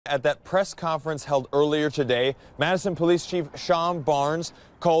At that press conference held earlier today, Madison Police Chief Sean Barnes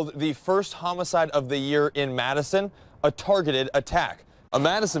called the first homicide of the year in Madison a targeted attack. A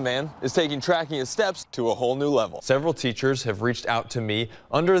Madison man is taking tracking his steps to a whole new level. Several teachers have reached out to me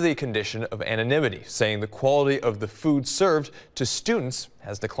under the condition of anonymity, saying the quality of the food served to students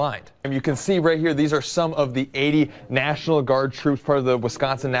has declined. And you can see right here, these are some of the 80 National Guard troops, part of the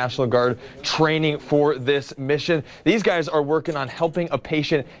Wisconsin National Guard, training for this mission. These guys are working on helping a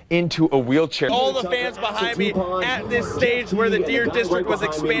patient into a wheelchair. All the fans behind me at this stage where the Deer District was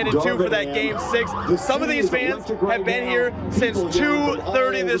expanded to for that Game 6. Some of these fans have been here since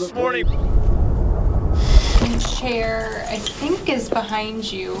 2:30 this morning. The chair, I think, is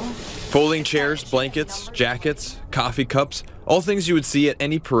behind you. Folding chairs, blankets, jackets, coffee cups, all things you would see at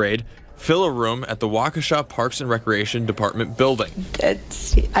any parade, fill a room at the Waukesha Parks and Recreation Department building.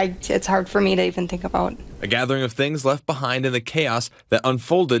 It's hard for me to even think about. A gathering of things left behind in the chaos that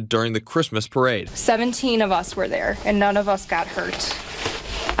unfolded during the Christmas parade. 17 of us were there, and none of us got hurt.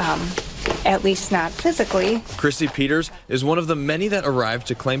 At least not physically. Chrissy Peters is one of the many that arrived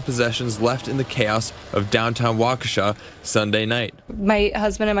to claim possessions left in the chaos of downtown Waukesha Sunday night. My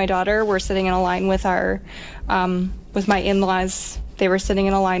husband and my daughter were sitting in a line with with my in-laws. They were sitting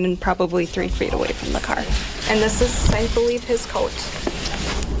in a line and probably 3 feet away from the car. And this is, I believe, his coat.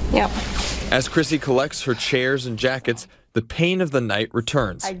 Yep. As Chrissy collects her chairs and jackets, the pain of the night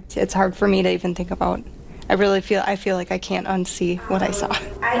returns. It's hard for me to even think about. I feel like I can't unsee what I saw.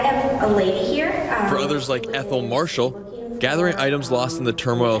 I have a lady here. For others like Ethel Marshall, gathering items lost in the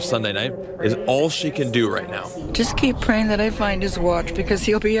turmoil of Sunday night is all she can do right now. Just keep praying that I find his watch, because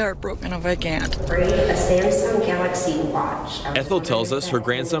he'll be heartbroken if I can't. A Samsung Galaxy watch. Ethel tells us her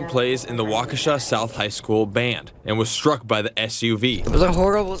grandson plays in the Waukesha South High School band and was struck by the SUV. It was a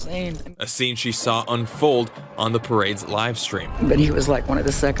horrible scene. A scene she saw unfold on the parade's live stream. But he was like one of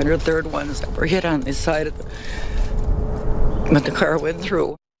the second or third ones that were hit on the side of but the car went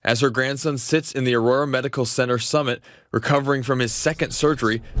through. As her grandson sits in the Aurora Medical Center Summit, recovering from his second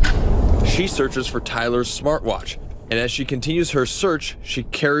surgery, she searches for Tyler's smartwatch. And as she continues her search, she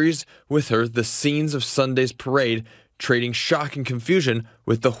carries with her the scenes of Sunday's parade, trading shock and confusion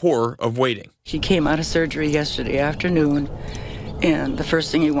with the horror of waiting. He came out of surgery yesterday afternoon, and the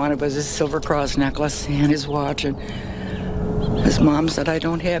first thing he wanted was his silver cross necklace and his watch. And his mom said, "I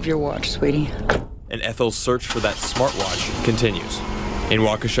don't have your watch, sweetie." And Ethel's search for that smartwatch continues. In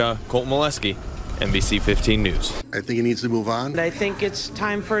Waukesha, Colton Molesky, NBC 15 News. I think he needs to move on. I think it's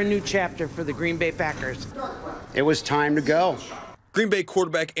time for a new chapter for the Green Bay Packers. It was time to go. Green Bay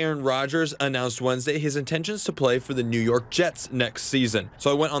quarterback Aaron Rodgers announced Wednesday his intentions to play for the New York Jets next season.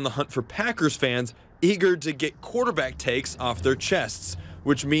 So I went on the hunt for Packers fans eager to get quarterback takes off their chests,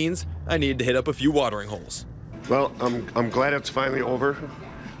 which means I needed to hit up a few watering holes. Well, I'm glad it's finally over.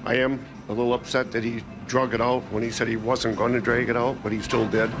 I am a little upset that he drug it out when he said he wasn't going to drag it out, but he still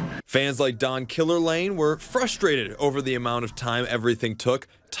did. Fans like Don Killerlane were frustrated over the amount of time everything took,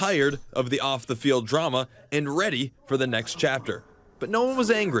 tired of the off-the-field drama, and ready for the next chapter. But no one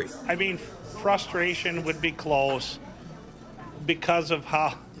was angry. I mean, frustration would be close because of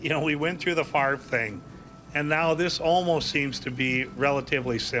how, we went through the Favre thing, and now this almost seems to be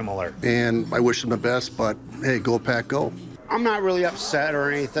relatively similar. And I wish him the best, but hey, go Pack, go. I'm not really upset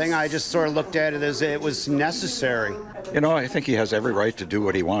or anything. I just sort of looked at it as it was necessary. I think he has every right to do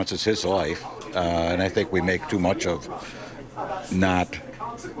what he wants. It's his life. And I think we make too much of not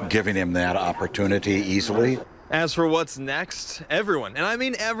giving him that opportunity easily. As for what's next, everyone, and I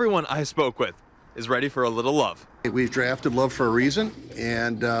mean everyone I spoke with, is ready for a little love. We've drafted love for a reason,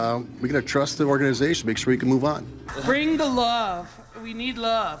 and we're going to trust the organization, make sure we can move on. Bring the love. We need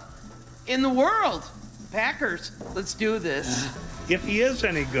love in the world. Packers, let's do this. If he is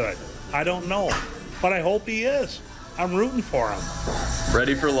any good, I don't know, but I hope he is. I'm rooting for him.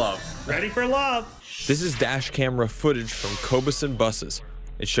 Ready for love. Ready for love. This is dash camera footage from Cobeson buses.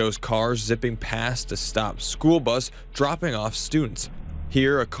 It shows cars zipping past a stopped school bus dropping off students.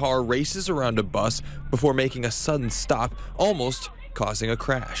 Here, a car races around a bus before making a sudden stop, almost causing a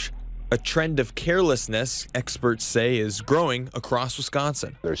crash. A trend of carelessness, experts say, is growing across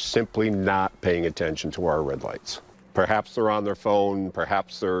Wisconsin. They're simply not paying attention to our red lights. Perhaps they're on their phone,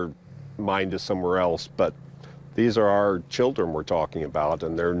 perhaps their mind is somewhere else, but these are our children we're talking about,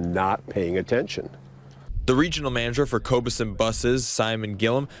 and they're not paying attention. The regional manager for Cobeson buses, Simon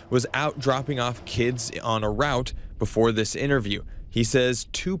Gillum, was out dropping off kids on a route before this interview. He says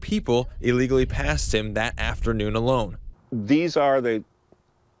 2 people illegally passed him that afternoon alone. These are the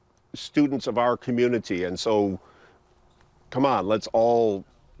students of our community, and so come on, let's all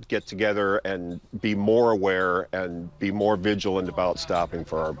get together and be more aware and be more vigilant about stopping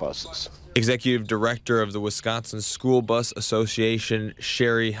for our buses. Executive Director of the Wisconsin School Bus Association,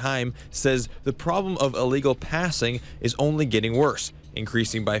 Sherry Heim, says the problem of illegal passing is only getting worse,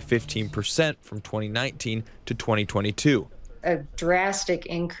 increasing by 15% from 2019 to 2022. A drastic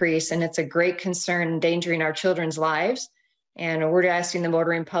increase, and it's a great concern, endangering our children's lives. And we're asking the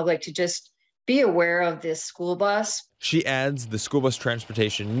motoring public to just be aware of this school bus. She adds the School Bus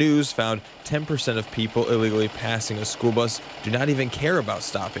Transportation News found 10% of people illegally passing a school bus do not even care about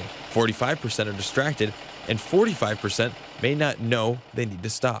stopping. 45% are distracted, and 45% may not know they need to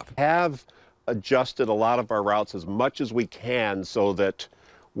stop. Have adjusted a lot of our routes as much as we can so that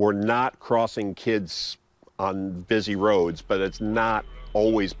we're not crossing kids on busy roads, but it's not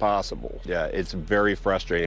always possible. Yeah, it's very frustrating.